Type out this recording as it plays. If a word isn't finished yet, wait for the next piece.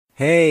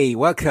Hey,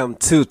 welcome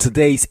to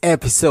today's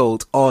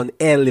episode on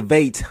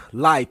Elevate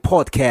Live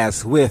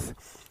Podcast with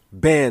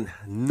Ben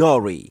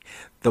Nori,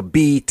 the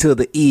B to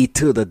the E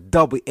to the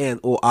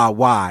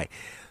WNORY.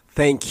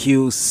 Thank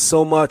you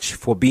so much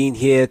for being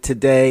here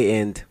today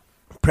and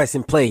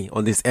pressing play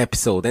on this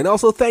episode. And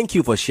also thank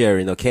you for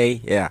sharing, okay?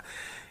 Yeah,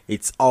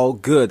 it's all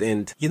good.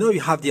 And you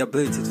have the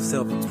ability to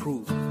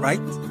self-improve, right?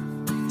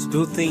 To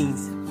do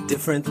things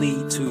differently,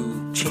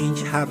 to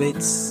change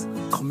habits,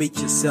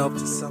 commit yourself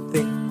to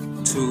something,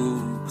 to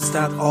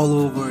start all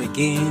over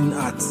again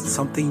at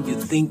something you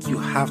think you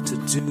have to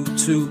do,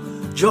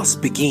 to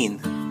just begin,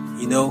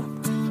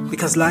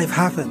 because life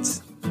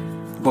happens,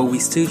 but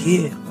we're still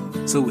here,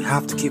 so we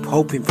have to keep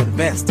hoping for the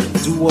best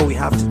and do what we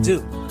have to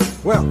do.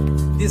 Well,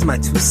 this is my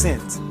 2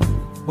 cents.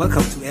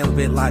 Welcome to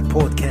Elevate Live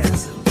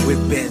Podcast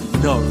with Ben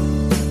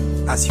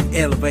Nori, as you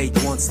elevate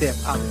one step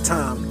at a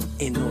time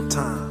in no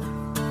time.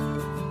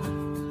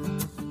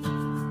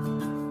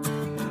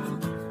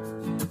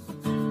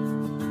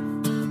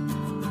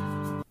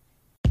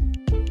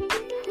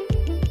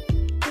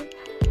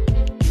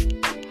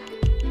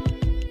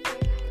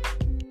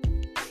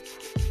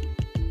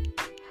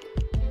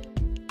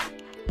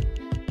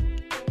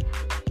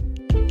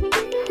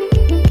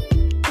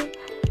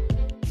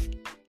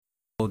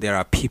 There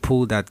are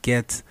people that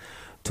get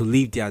to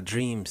live their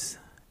dreams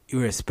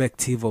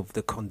irrespective of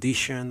the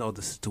condition or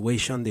the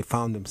situation they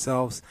found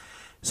themselves.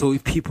 So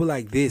if people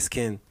like this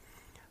can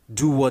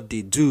do what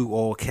they do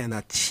or can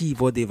achieve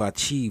what they've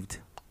achieved,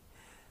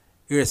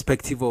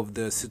 irrespective of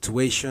the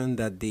situation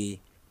that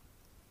they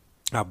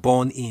are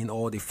born in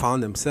or they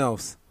found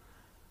themselves,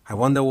 I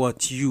wonder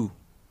what you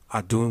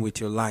are doing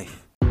with your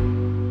life.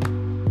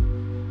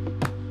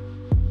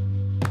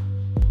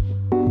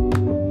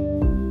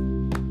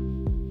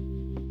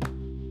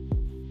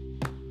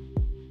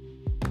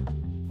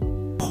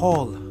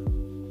 Paul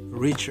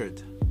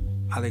Richard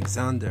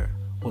Alexander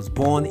was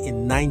born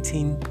in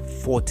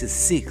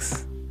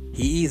 1946.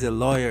 He is a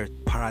lawyer,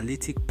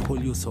 paralytic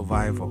polio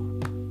survivor.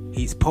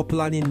 He is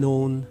popularly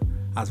known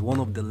as one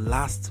of the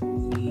last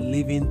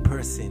living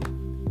person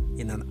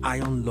in an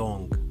iron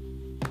lung.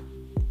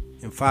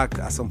 In fact,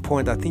 at some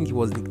point, I think he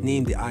was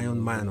nicknamed the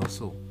Iron Man or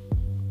so.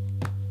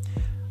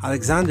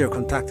 Alexander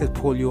contracted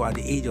polio at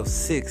the age of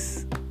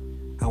 6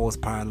 and was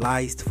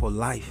paralyzed for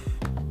life,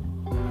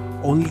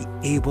 only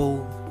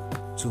able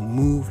to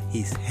move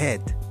his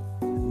head,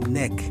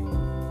 neck,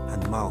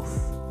 and mouth.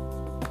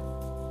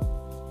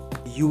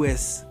 The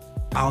U.S.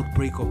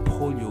 outbreak of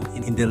polio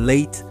in the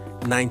late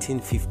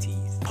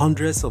 1950s.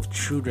 Hundreds of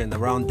children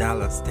around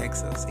Dallas,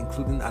 Texas,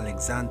 including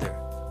Alexander,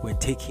 were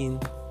taken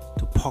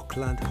to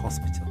Parkland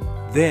Hospital.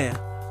 There,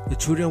 the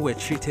children were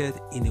treated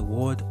in a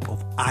ward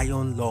of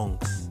iron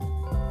lungs.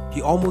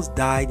 He almost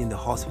died in the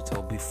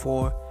hospital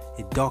before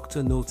a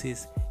doctor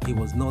noticed he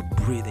was not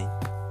breathing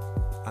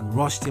and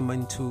rushed him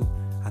into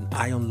an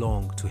iron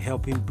lung to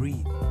help him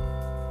breathe.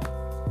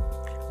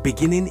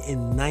 Beginning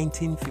in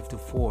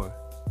 1954,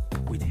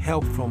 with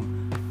help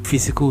from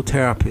physical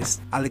therapists,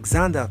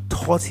 Alexander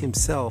taught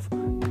himself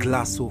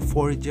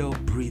glossopharyngeal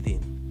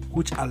breathing,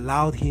 which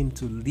allowed him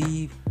to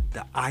leave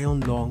the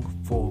iron lung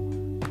for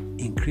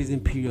increasing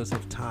periods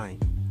of time.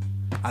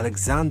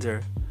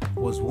 Alexander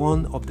was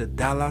one of the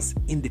Dallas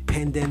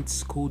Independent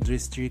School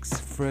District's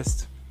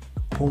first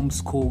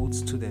homeschooled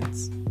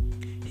students.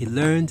 He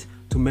learned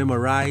to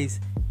memorize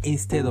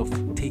instead of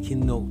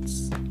taking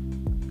notes.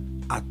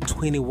 At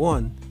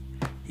 21,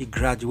 he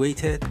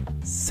graduated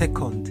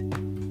second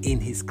in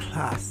his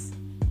class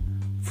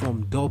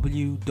from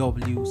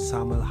W.W.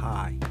 Samuel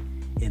High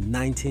in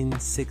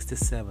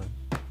 1967,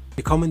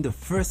 becoming the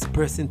first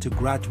person to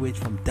graduate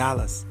from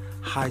Dallas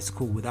High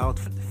School without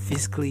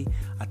physically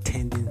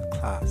attending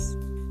class.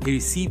 He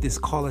received a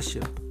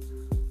scholarship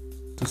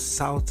to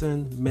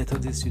Southern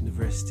Methodist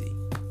University.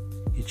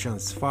 He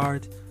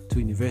transferred to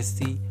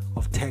University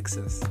of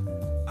Texas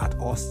at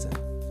Austin,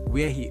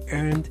 where he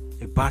earned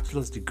a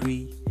bachelor's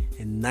degree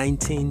in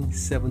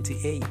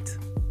 1978,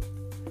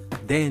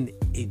 then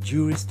a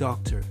Juris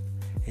Doctor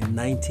in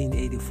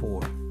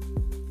 1984.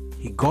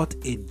 He got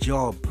a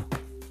job,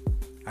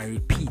 I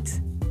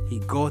repeat, he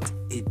got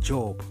a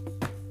job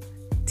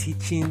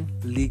teaching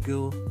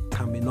legal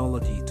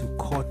terminology to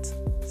court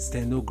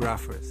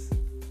stenographers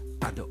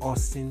at the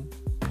Austin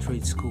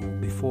Trade School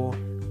before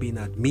being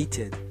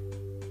admitted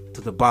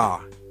to the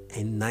bar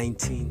in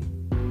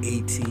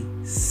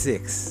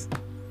 1986.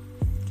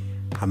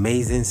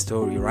 Amazing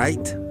story,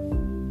 right?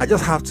 I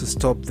just have to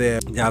stop there.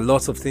 There are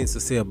lots of things to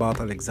say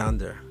about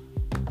Alexander,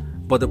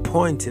 but the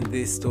point in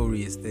this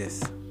story is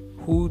this: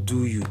 who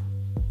do you?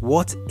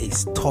 What is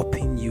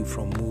stopping you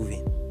from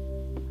moving?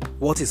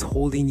 What is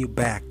holding you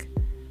back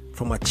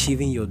from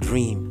achieving your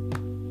dream?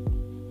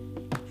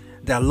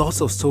 There are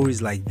lots of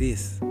stories like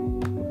this.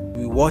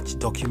 We watch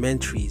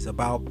documentaries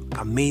about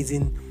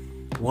amazing,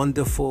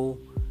 wonderful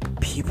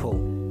people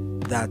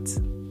that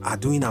are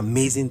doing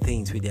amazing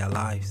things with their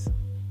lives.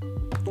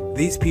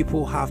 These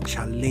people have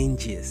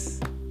challenges,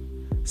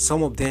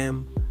 some of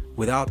them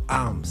without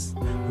arms,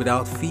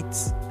 without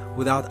feet,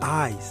 without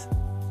eyes,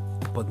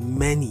 but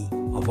many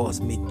of us,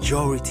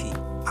 majority,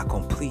 are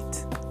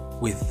complete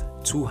with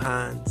 2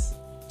 hands,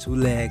 2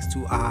 legs,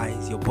 2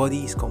 eyes. Your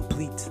body is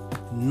complete.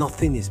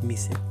 Nothing is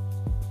missing.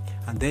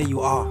 And there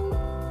you are.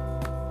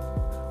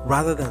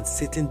 Rather than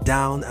sitting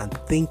down and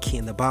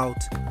thinking about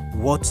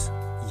what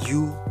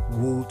you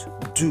would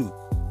do,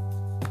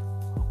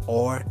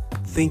 or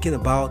thinking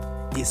about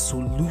a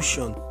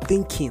solution,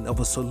 thinking of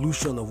a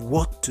solution of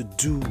what to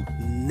do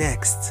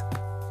next,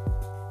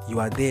 you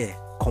are there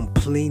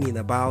complaining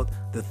about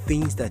the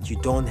things that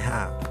you don't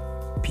have.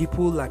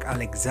 People like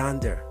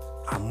Alexander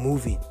are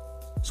moving.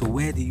 So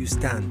where do you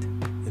stand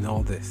in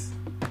all this?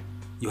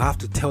 You have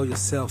to tell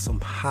yourself some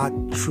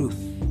hard truth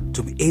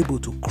to be able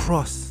to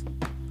cross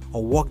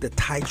or walk the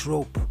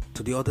tightrope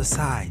to the other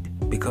side.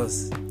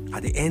 Because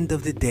at the end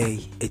of the day,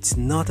 it's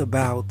not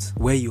about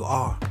where you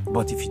are.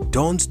 But if you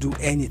don't do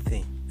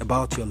anything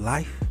about your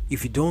life,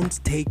 if you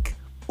don't take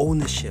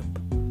ownership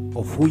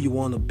of who you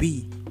want to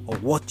be or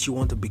what you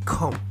want to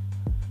become,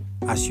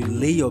 as you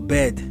lay your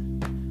bed,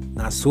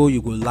 now so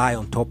you go lie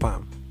on top of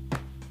them.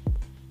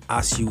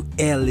 As you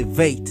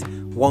elevate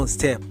one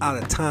step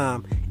at a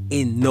time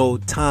in no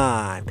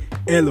time.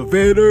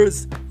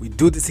 Elevators, we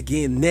do this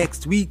again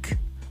next week.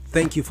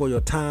 Thank you for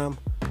your time.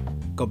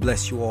 God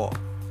bless you all.